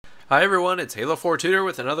Hi everyone, it's Halo 4 Tutor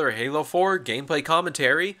with another Halo 4 gameplay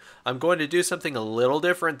commentary. I'm going to do something a little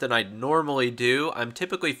different than I normally do. I'm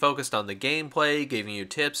typically focused on the gameplay, giving you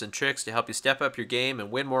tips and tricks to help you step up your game and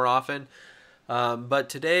win more often. But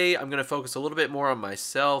today I'm going to focus a little bit more on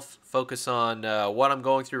myself, focus on what I'm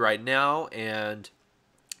going through right now and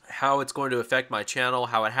how it's going to affect my channel,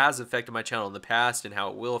 how it has affected my channel in the past, and how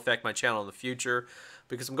it will affect my channel in the future.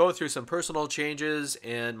 Because I'm going through some personal changes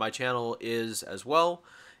and my channel is as well.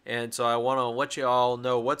 And so I want to let you all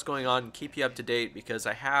know what's going on and keep you up to date because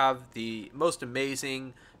I have the most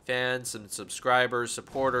amazing fans and subscribers,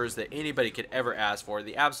 supporters that anybody could ever ask for.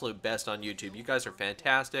 The absolute best on YouTube. You guys are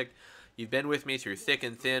fantastic. You've been with me through thick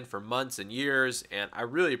and thin for months and years, and I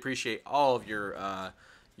really appreciate all of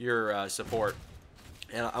your support.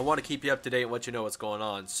 And I want to keep you up to date and let you know what's going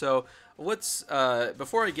on. So let's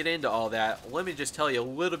before I get into all that, let me just tell you a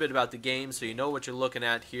little bit about the game so you know what you're looking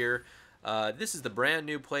at here. This is the brand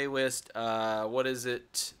new playlist. What is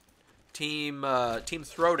it? Team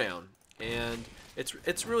Throwdown, and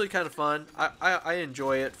it's really kind of fun. I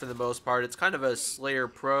enjoy it for the most part. It's kind of a Slayer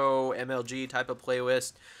Pro MLG type of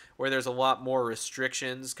playlist where there's a lot more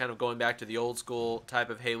restrictions, kind of going back to the old school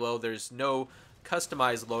type of Halo. There's no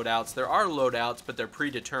customized loadouts. There are loadouts, but they're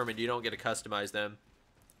predetermined. You don't get to customize them.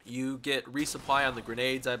 You get resupply on the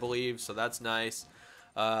grenades, I believe, so that's nice.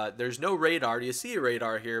 There's no radar. You see a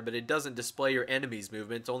radar here, but it doesn't display your enemy's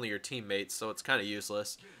movements, only your teammates, so it's kind of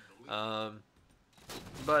useless. You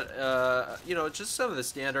know, just some of the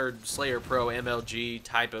standard Slayer Pro MLG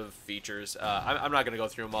type of features. I'm not going to go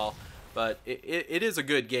through them all, but it is a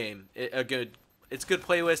good game. It's a good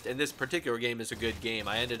playlist, and this particular game is a good game.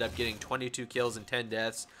 I ended up getting 22 kills and 10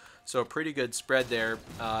 deaths, so a pretty good spread there.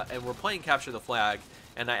 And we're playing Capture the Flag,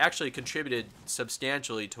 and I actually contributed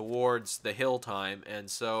substantially towards the hill time. And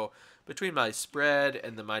so between my spread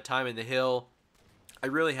and my time in the hill, I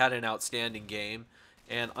really had an outstanding game.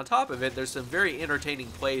 And on top of it, there's some very entertaining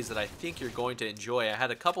plays that I think you're going to enjoy. I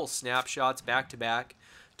had a couple snapshots back-to-back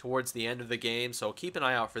towards the end of the game, so keep an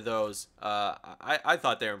eye out for those. I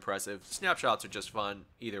thought they were impressive. Snapshots are just fun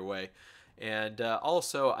either way. And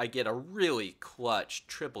also, I get a really clutch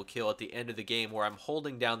triple kill at the end of the game where I'm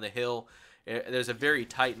holding down the hill. There's a very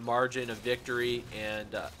tight margin of victory, and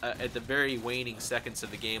at the very waning seconds of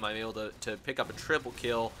the game, I'm able to pick up a triple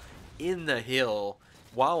kill in the hill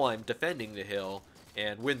while I'm defending the hill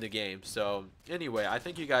and win the game. So anyway, I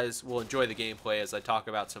think you guys will enjoy the gameplay as I talk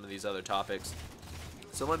about some of these other topics.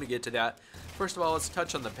 So let me get to that. First of all, let's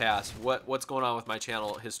touch on the past. What's going on with my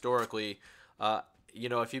channel historically? You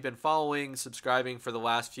know, if you've been following, subscribing for the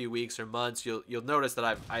last few weeks or months, you'll notice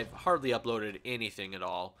that I've hardly uploaded anything at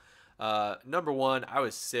all. Number one, I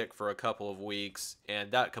was sick for a couple of weeks,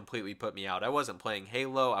 and that completely put me out. I wasn't playing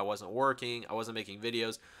Halo, I wasn't working, I wasn't making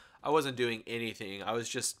videos, I wasn't doing anything. I was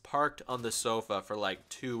just parked on the sofa for like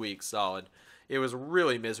 2 weeks solid. It was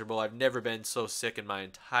really miserable. I've never been so sick in my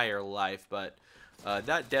entire life, but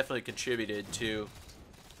that definitely contributed to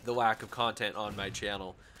the lack of content on my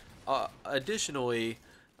channel. Additionally,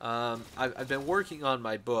 I've been working on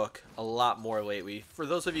my book a lot more lately. For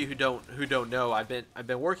those of you who don't know, I've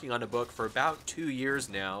been working on a book for about 2 years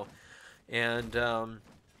now, and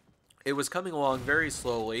it was coming along very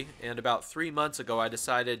slowly. And about 3 months ago, I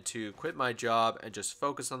decided to quit my job and just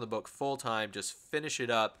focus on the book full time, just finish it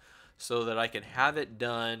up, so that I can have it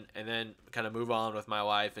done and then kind of move on with my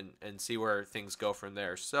life and see where things go from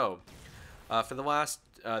there. So for the last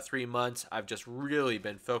 3 months, I've just really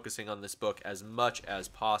been focusing on this book as much as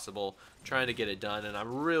possible, trying to get it done, and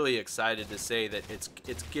I'm really excited to say that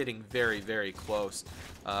it's getting very, very close.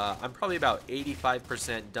 I'm probably about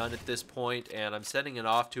 85% done at this point, and I'm sending it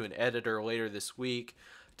off to an editor later this week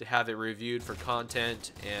to have it reviewed for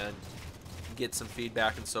content and get some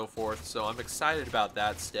feedback and so forth. So I'm excited about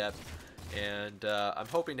that step, and I'm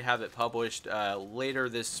hoping to have it published later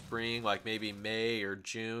this spring, like maybe May or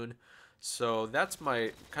June. So that's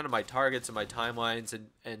my kind of my targets and my timelines,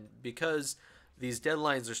 and because these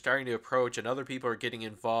deadlines are starting to approach and other people are getting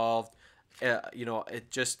involved, you know,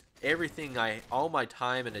 it just everything all my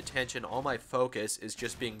time and attention, all my focus is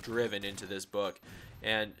just being driven into this book.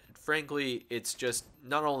 And frankly, it's just,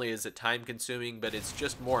 not only is it time consuming, but it's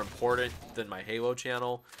just more important than my Halo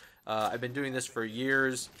channel. I've been doing this for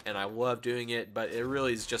years and I love doing it, but it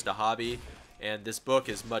really is just a hobby, and this book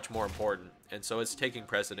is much more important. And so it's taking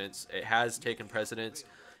precedence. It has taken precedence,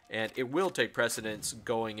 and it will take precedence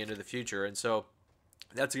going into the future. And so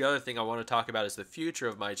that's the other thing I want to talk about, is the future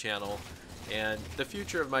of my channel. And the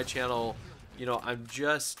future of my channel, you know, I'm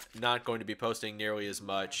just not going to be posting nearly as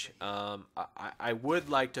much. I would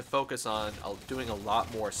like to focus on doing a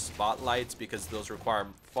lot more spotlights, because those require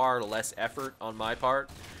far less effort on my part.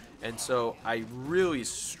 And so I really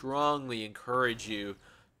strongly encourage you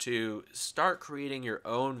to start creating your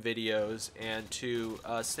own videos and to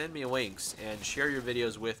send me links and share your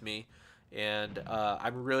videos with me. And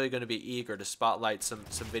I'm really going to be eager to spotlight some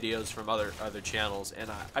videos from other channels. And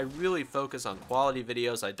I really focus on quality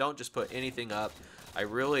videos. I don't just put anything up. I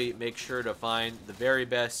really make sure to find the very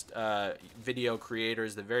best video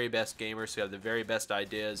creators, the very best gamers who have the very best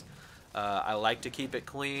ideas. I like to keep it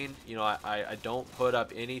clean. You know, I don't put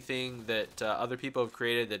up anything that other people have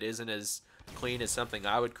created that isn't as clean as something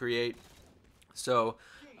I would create. So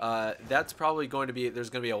that's probably going to be, there's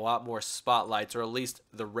going to be a lot more spotlights, or at least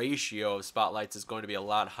the ratio of spotlights is going to be a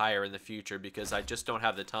lot higher in the future, because I just don't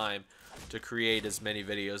have the time to create as many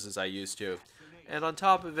videos as I used to. And on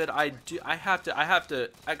top of it, I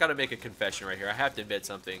gotta make a confession right here. I have to admit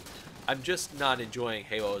something. I'm just not enjoying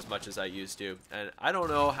Halo as much as I used to. And I don't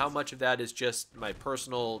know how much of that is just my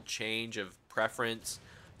personal change of preference,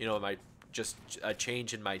 you know, just a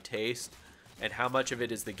change in my taste, and how much of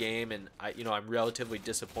it is the game. And I'm relatively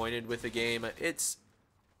disappointed with the game. It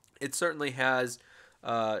certainly has,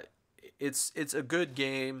 it's a good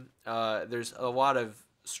game. There's a lot of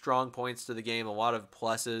strong points to the game, a lot of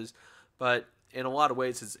pluses, but in a lot of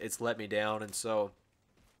ways it's let me down. And so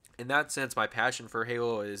in that sense, my passion for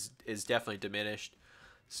Halo is definitely diminished.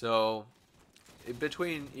 So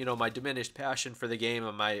between my diminished passion for the game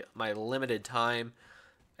and my limited time,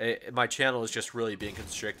 my channel is just really being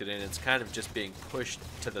constricted, and it's kind of just being pushed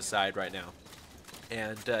to the side right now.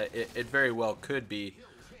 And it very well could be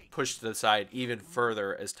pushed to the side even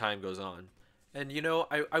further as time goes on. And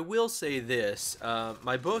I will say this,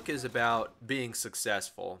 my book is about being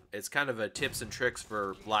successful. It's kind of a tips and tricks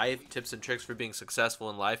for life, tips and tricks for being successful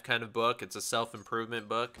in life kind of book. It's a self-improvement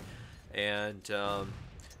book. And,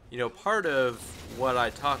 part of what I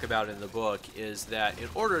talk about in the book is that in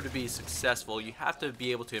order to be successful, you have to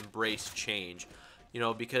be able to embrace change.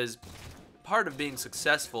 Because part of being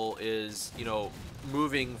successful is,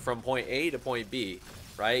 moving from point A to point B,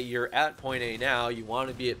 right? You're at point A now, you want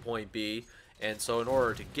to be at point B. And so in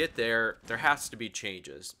order to get there, there has to be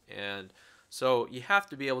changes. And so you have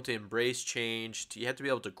to be able to embrace change. You have to be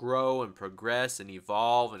able to grow and progress and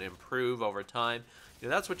evolve and improve over time.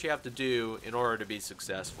 That's what you have to do in order to be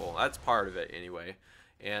successful. That's part of it anyway.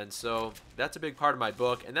 And so that's a big part of my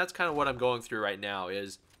book. And that's kind of what I'm going through right now.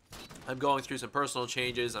 Is I'm going through some personal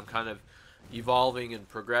changes. I'm kind of evolving and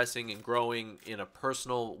progressing and growing in a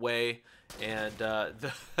personal way. And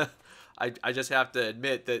I just have to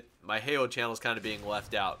admit that my Halo channel is kind of being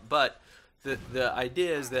left out. But the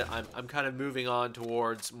idea is that I'm kind of moving on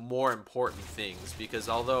towards more important things, because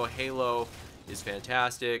although Halo is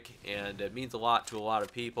fantastic and it means a lot to a lot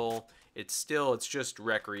of people, it's just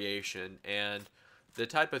recreation. And the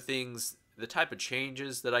type of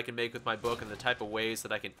changes that I can make with my book and the type of ways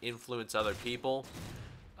that I can influence other people,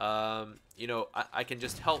 I can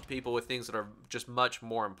just help people with things that are just much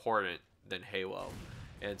more important than Halo.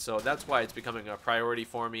 And so that's why it's becoming a priority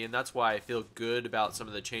for me, and that's why I feel good about some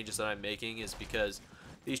of the changes that I'm making, is because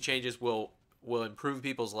these changes will improve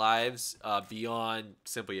people's lives beyond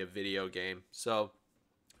simply a video game. So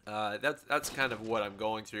that's kind of what I'm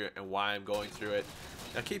going through and why I'm going through it.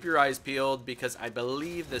 Now keep your eyes peeled, because I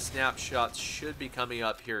believe the snapshots should be coming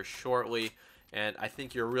up here shortly, and I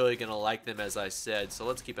think you're really going to like them, as I said. So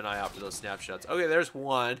let's keep an eye out for those snapshots. Okay, there's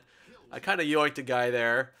one. I kind of yoinked a guy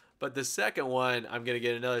there. But the second one, I'm going to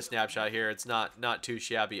get another snapshot here. It's not too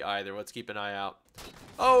shabby either. Let's keep an eye out.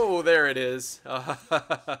 Oh, there it is. And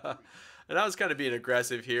I was kind of being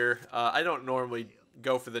aggressive here. I don't normally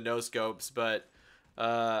go for the no-scopes, but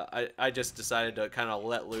I just decided to kind of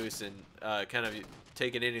let loose and kind of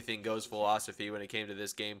take an anything-goes philosophy when it came to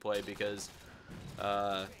this gameplay, because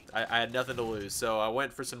I had nothing to lose. So I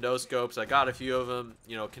went for some no-scopes. I got a few of them,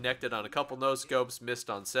 connected on a couple no-scopes,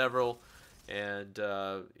 missed on several. And,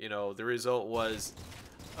 the result was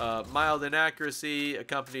mild inaccuracy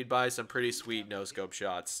accompanied by some pretty sweet no-scope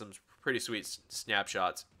shots, some pretty sweet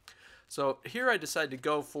snapshots. So here I decided to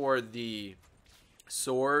go for the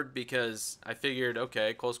sword, because I figured,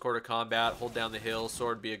 okay, close quarter combat, hold down the hill,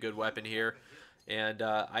 sword would be a good weapon here. And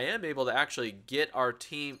I am able to actually get our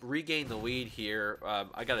team, regain the lead here.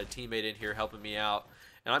 I got a teammate in here helping me out,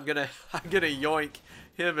 and I'm gonna yoink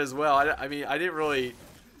him as well. I mean,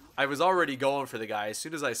 I was already going for the guy. As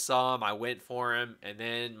soon as I saw him, I went for him, and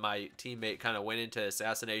then my teammate kind of went into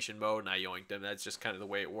assassination mode, and I yoinked him. That's just kind of the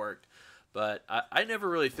way it worked. But I never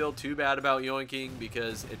really feel too bad about yoinking,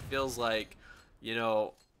 because it feels like,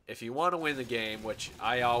 if you want to win the game, which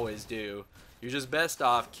I always do, you're just best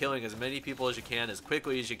off killing as many people as you can, as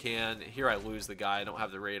quickly as you can. Here I lose the guy. I don't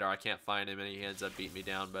have the radar. I can't find him, and he ends up beating me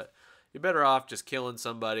down. But you're better off just killing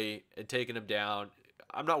somebody and taking them down.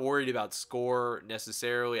 I'm not worried about score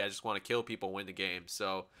necessarily. I just want to kill people, win the game.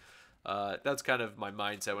 So that's kind of my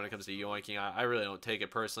mindset when it comes to yoinking. I really don't take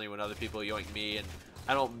it personally when other people yoink me, and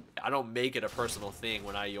I don't make it a personal thing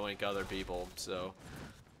when I yoink other people. So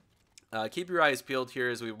keep your eyes peeled here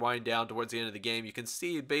as we wind down towards the end of the game. You can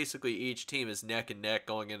see basically each team is neck and neck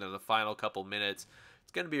going into the final couple minutes.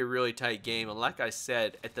 It's going to be a really tight game, and like I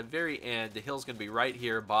said, at the very end, the hill's going to be right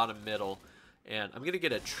here, bottom middle, and I'm going to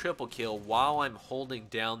get a triple kill while I'm holding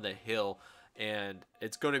down the hill, and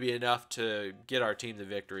it's going to be enough to get our team the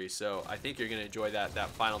victory. So I think you're going to enjoy that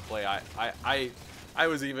final play. I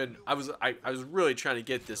was really trying to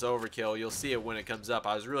get this overkill. You'll see it when it comes up.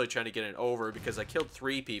 I was really trying to get it over because I killed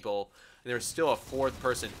 3 people, and there's still a 4th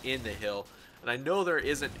person in the hill. And I know there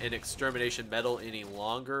isn't an extermination medal any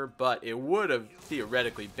longer, but it would have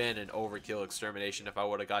theoretically been an overkill extermination if I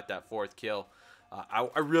would have got that 4th kill.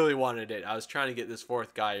 I really wanted it. I was trying to get this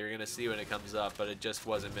 4th guy. You're going to see when it comes up, but it just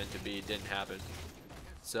wasn't meant to be. It didn't happen.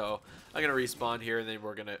 So I'm going to respawn here, and then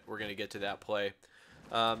we're gonna get to that play.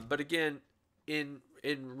 But again, in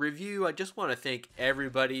review, I just want to thank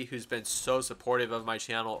everybody who's been so supportive of my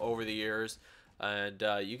channel over the years. And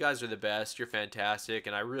you guys are the best. You're fantastic,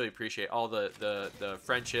 and I really appreciate all the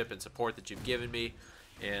friendship and support that you've given me.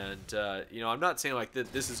 And you know, I'm not saying like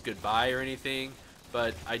this is goodbye or anything,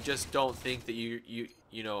 but I just don't think that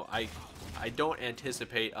you know, I don't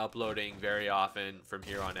anticipate uploading very often from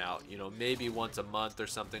here on out. You know, maybe once a month or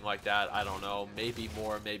something like that. I don't know. Maybe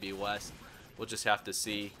more, maybe less. We'll just have to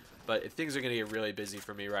see. But things are going to get really busy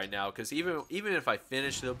for me right now, because even if I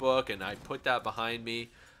finish the book and I put that behind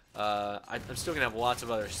me, I'm still going to have lots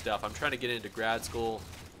of other stuff. I'm trying to get into grad school,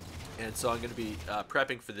 and so I'm going to be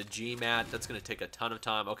prepping for the GMAT. That's going to take a ton of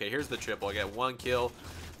time. Okay, here's the triple. I got 1 kill.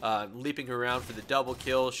 Leaping around for the double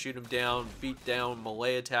kill, shoot him down, beat down,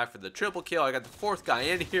 melee attack for the triple kill. I got the 4th guy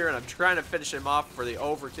in here, and I'm trying to finish him off for the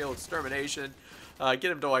overkill extermination. Get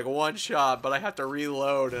him to like 1 shot, but I have to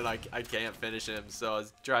reload, and I can't finish him, so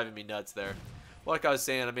it's driving me nuts there. Like I was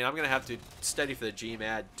saying, I mean, I'm going to have to study for the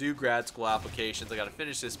GMAT, do grad school applications. I got to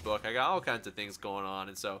finish this book. I got all kinds of things going on,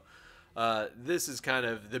 and so this is kind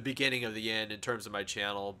of the beginning of the end in terms of my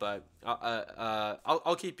channel, but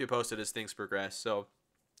I'll keep you posted as things progress. So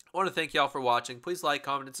I want to thank y'all for watching. Please like,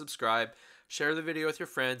 comment, and subscribe. Share the video with your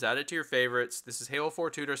friends. Add it to your favorites. This is Halo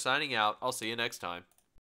 4 Tutor signing out. I'll see you next time.